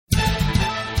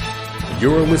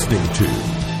You're listening to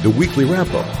the Weekly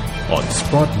Wrap-Up on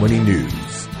Sprott Money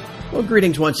News. Well,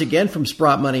 greetings once again from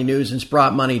Sprott Money News and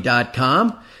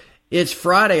SprottMoney.com. It's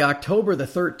Friday, October the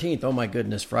 13th. Oh my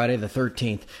goodness, Friday the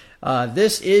 13th.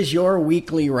 This is your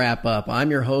Weekly Wrap-Up.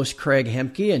 I'm your host, Craig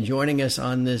Hemke, and joining us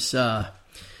on this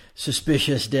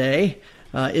suspicious day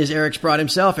is Eric Sprott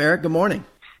himself. Eric, good morning.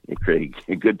 Hey, Craig.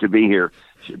 Good to be here.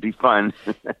 Should be fun.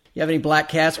 You have any black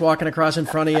cats walking across in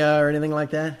front of you or anything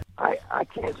like that? I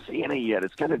can't see any yet.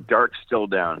 It's kind of dark still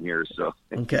down here, so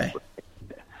okay.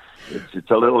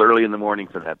 It's a little early in the morning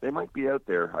for that. They might be out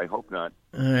there. I hope not.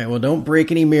 All right. Well, don't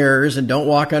break any mirrors and don't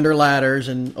walk under ladders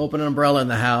and open an umbrella in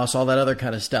the house, all that other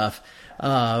kind of stuff.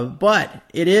 But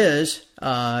we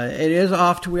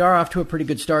are off to a pretty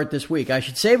good start this week. I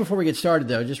should say before we get started,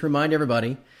 though, just remind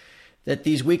everybody that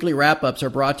these weekly wrap-ups are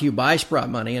brought to you by Sprott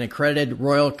Money, an accredited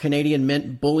Royal Canadian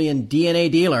Mint Bullion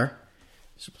DNA dealer.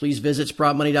 So please visit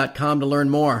SprottMoney.com to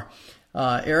learn more.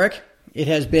 Eric, it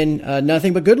has been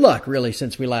nothing but good luck, really,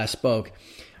 since we last spoke.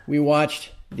 We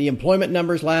watched the employment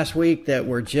numbers last week that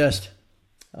were just,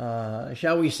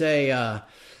 shall we say,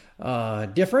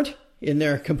 different in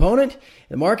their component.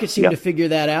 The market seemed to figure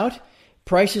that out.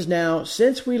 Prices now,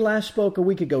 since we last spoke a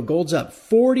week ago, gold's up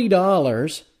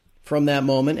 $40 from that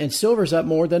moment, and silver's up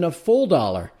more than a full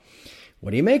 $1.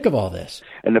 What do you make of all this?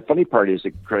 And the funny part is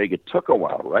that, Craig, it took a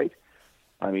while, right?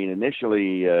 I mean,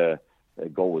 initially,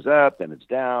 gold was up, then it's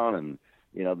down, and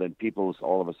then people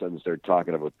all of a sudden started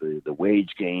talking about the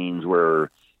wage gains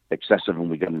were excessive, and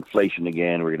we got inflation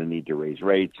again. We're going to need to raise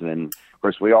rates, and then, of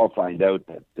course, we all find out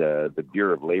that the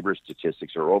Bureau of Labor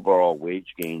Statistics, our overall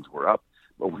wage gains were up,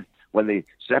 but when they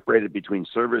separated between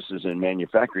services and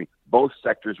manufacturing, both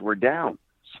sectors were down.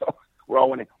 So we're all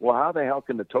wondering, well, how the hell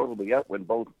can the total be up when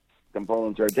both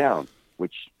components are down?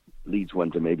 Which leads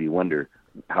one to maybe wonder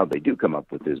how they do come up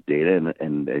with this data.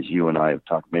 And as you and I have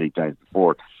talked many times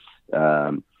before,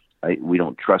 we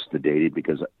don't trust the data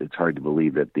because it's hard to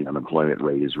believe that the unemployment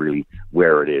rate is really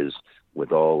where it is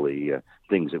with all the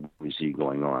things that we see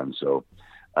going on. So,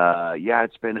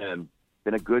 it's been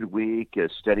a good week,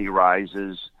 steady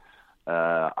rises.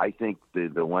 I think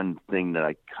the one thing that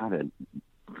I kind of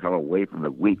come away from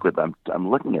the week with, I'm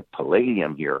looking at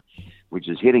palladium here, which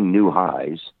is hitting new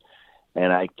highs.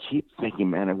 And I keep thinking,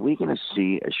 man, are we going to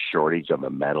see a shortage of a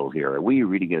metal here? Are we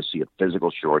really going to see a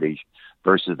physical shortage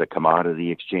versus the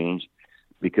commodity exchange?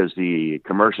 Because the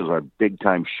commercials are big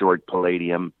time short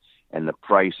palladium, and the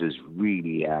price is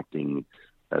really acting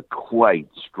quite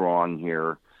strong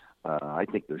here. I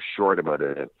think they're short about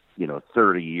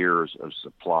 30 years of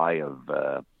supply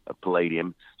of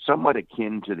palladium, somewhat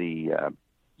akin to the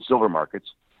silver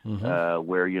markets,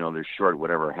 where they're short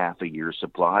whatever half a year's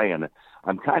supply. And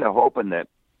I'm kind of hoping that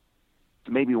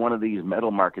maybe one of these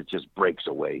metal markets just breaks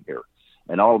away here,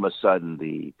 and all of a sudden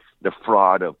the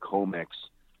fraud of COMEX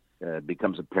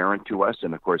becomes apparent to us,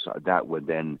 and of course that would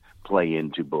then play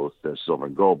into both silver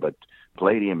and gold. But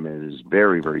palladium is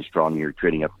very, very strong here,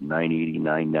 trading up 980,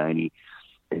 990.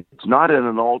 It's not at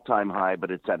an all-time high, but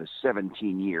it's at a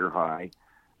 17-year high.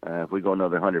 If we go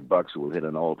another $100, we'll hit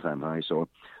an all-time high. So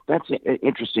that's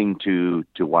interesting to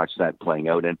watch that playing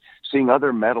out, and seeing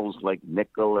other metals like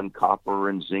nickel and copper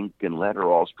and zinc and lead are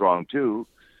all strong too,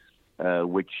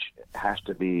 which has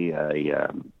to be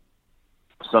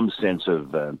some sense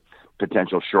of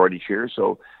potential shortage here.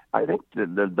 So I think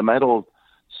the metal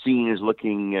scene is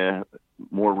looking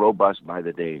more robust by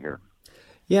the day here.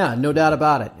 Yeah, no doubt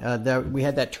about it. We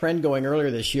had that trend going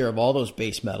earlier this year of all those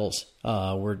base metals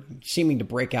were seeming to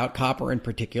break out, copper in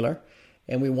particular.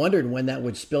 And we wondered when that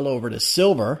would spill over to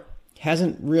silver.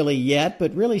 Hasn't really yet,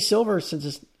 but really silver, since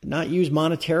it's not used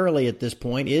monetarily at this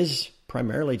point, is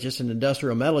primarily just an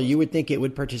industrial metal. You would think it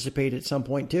would participate at some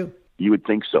point too. You would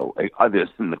think so, other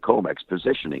than the COMEX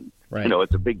positioning. Right.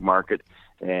 It's a big market,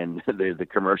 and the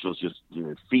commercials just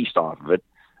feast off of it.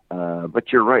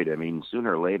 But you're right. I mean,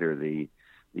 sooner or later, the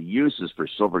uses for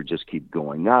silver just keep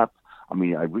going up. I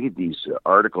mean, I read these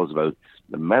articles about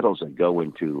the metals that go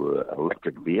into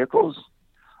electric vehicles.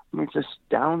 I mean, it's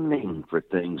astounding for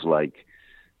things like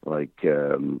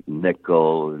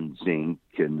nickel and zinc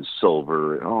and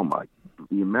silver. Oh my!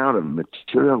 The amount of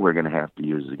material we're going to have to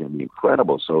use is going to be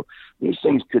incredible. So these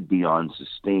things could be on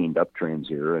sustained uptrends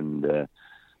here, and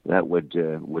that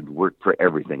would work for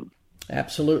everything.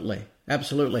 Absolutely.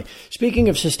 Absolutely. Speaking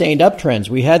of sustained uptrends,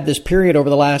 we had this period over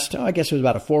the last, I guess it was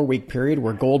about a 4-week period,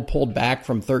 where gold pulled back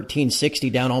from 1360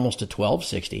 down almost to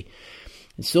 1260.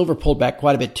 And silver pulled back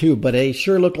quite a bit too, but they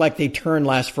sure looked like they turned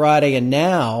last Friday. And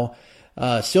now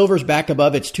silver's back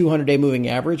above its 200-day moving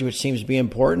average, which seems to be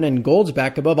important, and gold's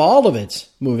back above all of its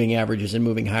moving averages and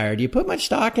moving higher. Do you put much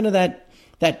stock into that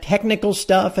that technical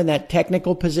stuff and that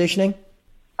technical positioning?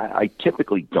 I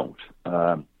typically don't.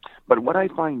 But what I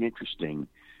find interesting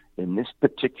in this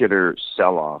particular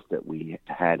sell-off that we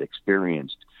had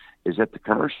experienced is that the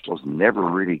commercials never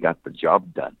really got the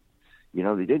job done. You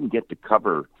know, they didn't get to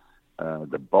cover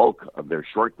the bulk of their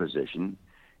short position,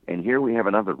 and here we have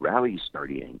another rally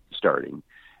starting.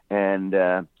 And,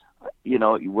 you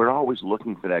know, we're always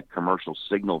looking for that commercial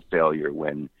signal failure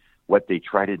when what they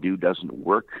try to do doesn't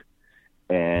work.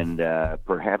 And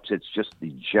perhaps it's just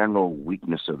the general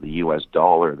weakness of the U.S.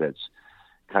 dollar that's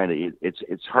kind of,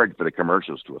 it's hard for the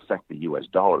commercials to affect the U.S.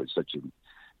 dollar. It's such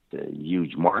a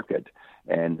huge market.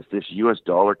 And if this U.S.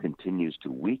 dollar continues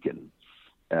to weaken,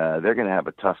 they're going to have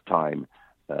a tough time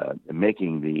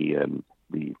making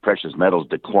the precious metals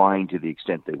decline to the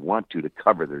extent they want to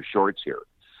cover their shorts here.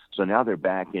 So now they're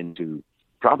back into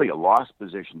probably a loss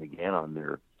position again on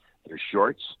their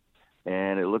shorts.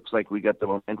 And it looks like we got the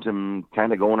momentum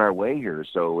kind of going our way here.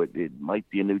 So it might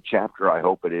be a new chapter. I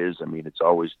hope it is. I mean, it's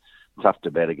always tough to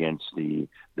bet against the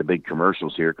big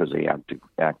commercials here because they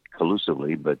act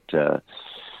collusively, but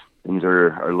things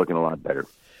are looking a lot better.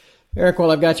 Eric,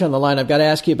 while I've got you on the line, I've got to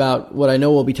ask you about what I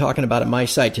know we'll be talking about at my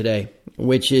site today,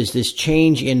 which is this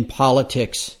change in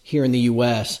politics here in the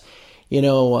U.S. You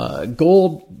know,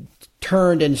 gold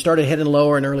turned and started heading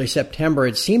lower in early September.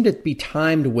 It seemed to be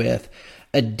timed with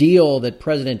a deal that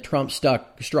President Trump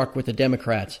struck with the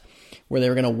Democrats, where they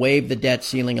were going to waive the debt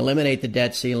ceiling, eliminate the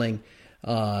debt ceiling,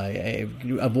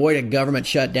 avoid a government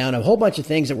shutdown, a whole bunch of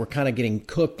things that were kind of getting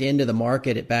cooked into the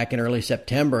market back in early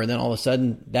September. And then all of a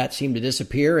sudden that seemed to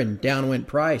disappear and down went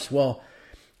price. Well,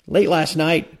 late last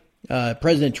night,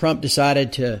 President Trump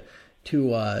decided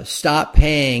to stop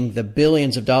paying the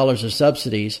billions of dollars of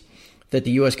subsidies that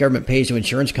the U.S. government pays to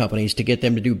insurance companies to get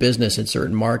them to do business in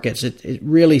certain markets. It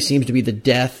really seems to be a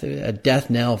death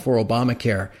knell for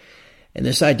Obamacare. And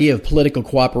this idea of political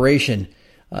cooperation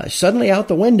suddenly out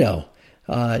the window.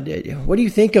 What do you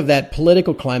think of that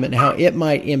political climate and how it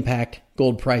might impact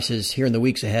gold prices here in the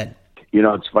weeks ahead? You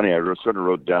know, it's funny. I sort of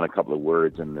wrote down a couple of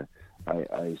words, and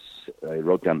I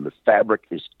wrote down the fabric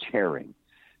is tearing.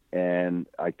 And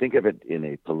I think of it in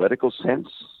a political sense,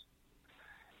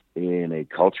 in a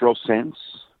cultural sense,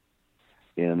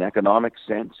 in an economic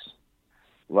sense.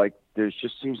 Like there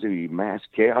just seems to be mass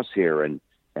chaos here and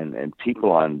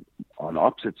people on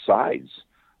opposite sides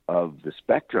of the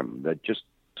spectrum that just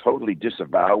totally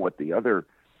disavow what the other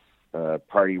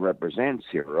party represents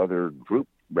here, or other group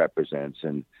represents.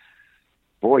 And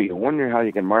boy, you wonder how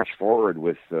you can march forward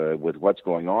with what's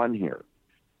going on here.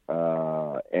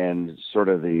 And sort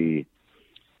of the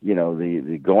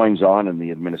goings on in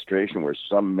the administration where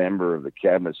some member of the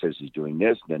cabinet says he's doing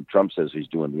this, and then Trump says he's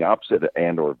doing the opposite,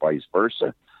 and or vice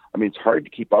versa. I mean, it's hard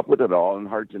to keep up with it all and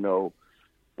hard to know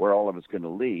where all of it's going to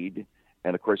lead.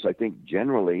 And of course, I think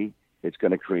generally it's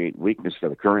going to create weakness for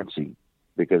the currency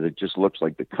because it just looks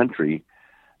like the country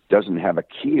doesn't have a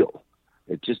keel.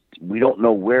 We don't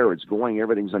know where it's going.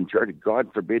 Everything's uncharted.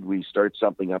 God forbid we start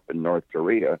something up in North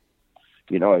Korea.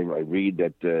 You know, I read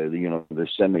that, they're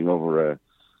sending over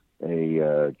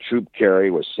a troop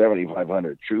carrier with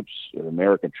 7,500 troops,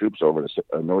 American troops over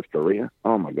to North Korea.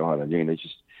 Oh my God. I mean,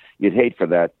 you'd hate for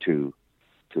that to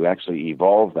actually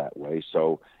evolve that way.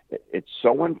 So it's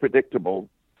so unpredictable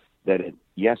that it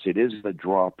is to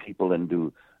draw people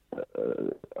into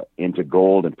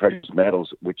gold and precious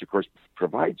metals, which of course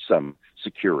provides some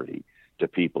security to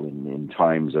people in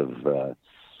times of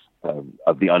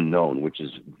the unknown, which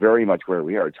is very much where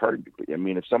we are. It's hard. I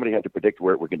mean, if somebody had to predict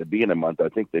where we're going to be in a month, I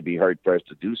think they'd be hard pressed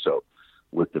to do so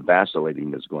with the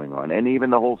vacillating that's going on. And even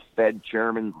the whole Fed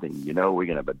chairman thing, you know, we're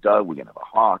going to have a dove, we're going to have a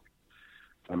hawk.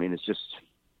 I mean, it's just,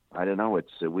 I don't know.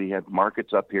 We have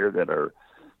markets up here that are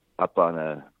up on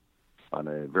a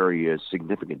very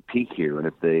significant peak here.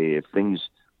 And if things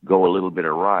go a little bit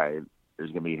awry, there's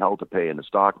going to be hell to pay in the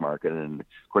stock market. And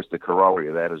of course, the corollary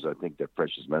of that is I think that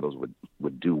precious metals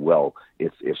would do well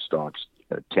if stocks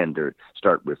tend to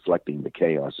start reflecting the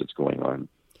chaos that's going on.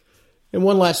 And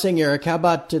one last thing, Eric, how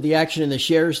about the action in the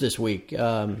shares this week?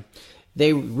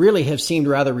 They really have seemed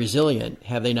rather resilient,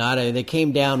 have they not? They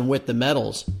came down with the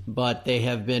metals, but they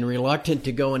have been reluctant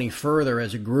to go any further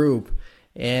as a group.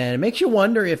 And it makes you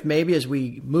wonder if maybe as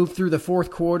we move through the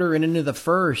fourth quarter and into the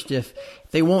first, if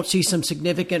they won't see some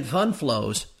significant fund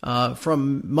flows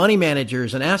from money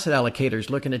managers and asset allocators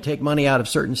looking to take money out of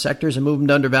certain sectors and move them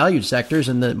to undervalued sectors.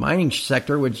 And the mining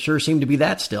sector would sure seem to be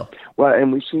that still. Well,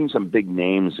 and we've seen some big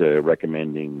names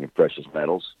recommending precious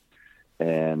metals.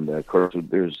 And, of course,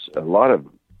 there's a lot of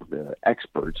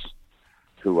experts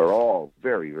who are all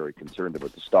very, very concerned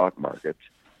about the stock market.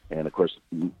 And, of course,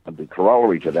 the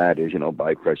corollary to that is,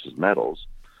 buy precious metals.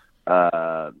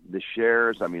 The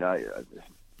shares, I mean,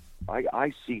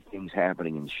 I see things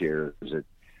happening in shares that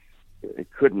it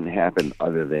couldn't happen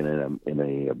other than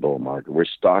in a bull market where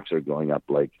stocks are going up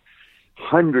like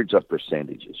hundreds of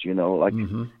percentages.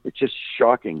 It's just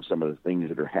shocking some of the things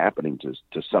that are happening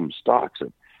to some stocks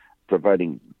and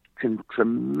providing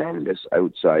tremendous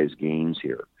outsized gains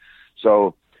here.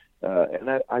 So, and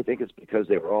I think it's because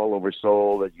they were all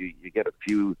oversold. That you get a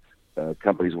few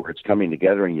companies where it's coming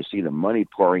together and you see the money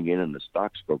pouring in and the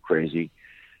stocks go crazy.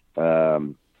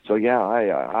 So yeah,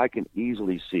 I can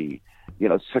easily see, we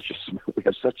have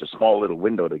such a small little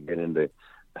window to get into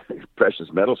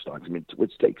precious metal stocks. I mean,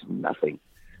 which takes nothing.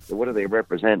 So what do they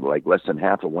represent? Like less than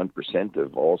 0.5%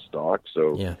 of all stocks.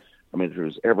 So, yeah. I mean, if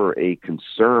there's ever a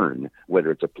concern,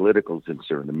 whether it's a political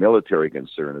concern, a military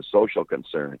concern, a social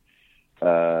concern,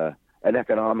 an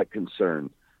economic concern,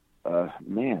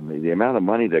 man, the amount of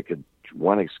money that could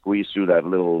want to squeeze through that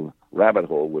little rabbit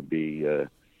hole would be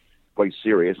quite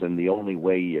serious. And the only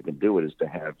way you can do it is to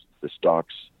have the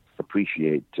stocks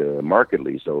appreciate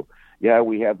markedly. So, yeah,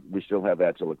 we still have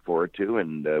that to look forward to,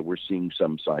 and we're seeing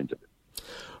some signs of it.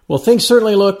 Well, things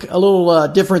certainly look a little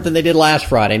different than they did last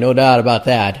Friday, no doubt about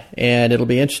that. And it'll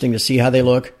be interesting to see how they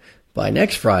look by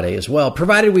next Friday as well,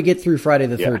 provided we get through Friday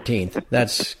the 13th.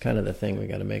 That's kind of the thing we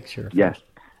got to make sure. Yes.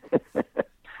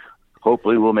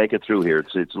 Hopefully we'll make it through here.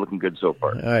 It's looking good so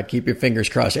far. All right, keep your fingers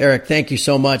crossed. Eric, thank you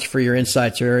so much for your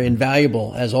insights. They're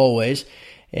invaluable, as always.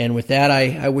 And with that,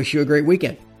 I wish you a great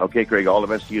weekend. Okay, Craig, all the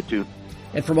best to you too.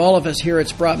 And from all of us here at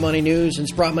Sprott Money News and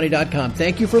SprottMoney.com,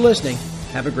 thank you for listening.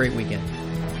 Have a great weekend.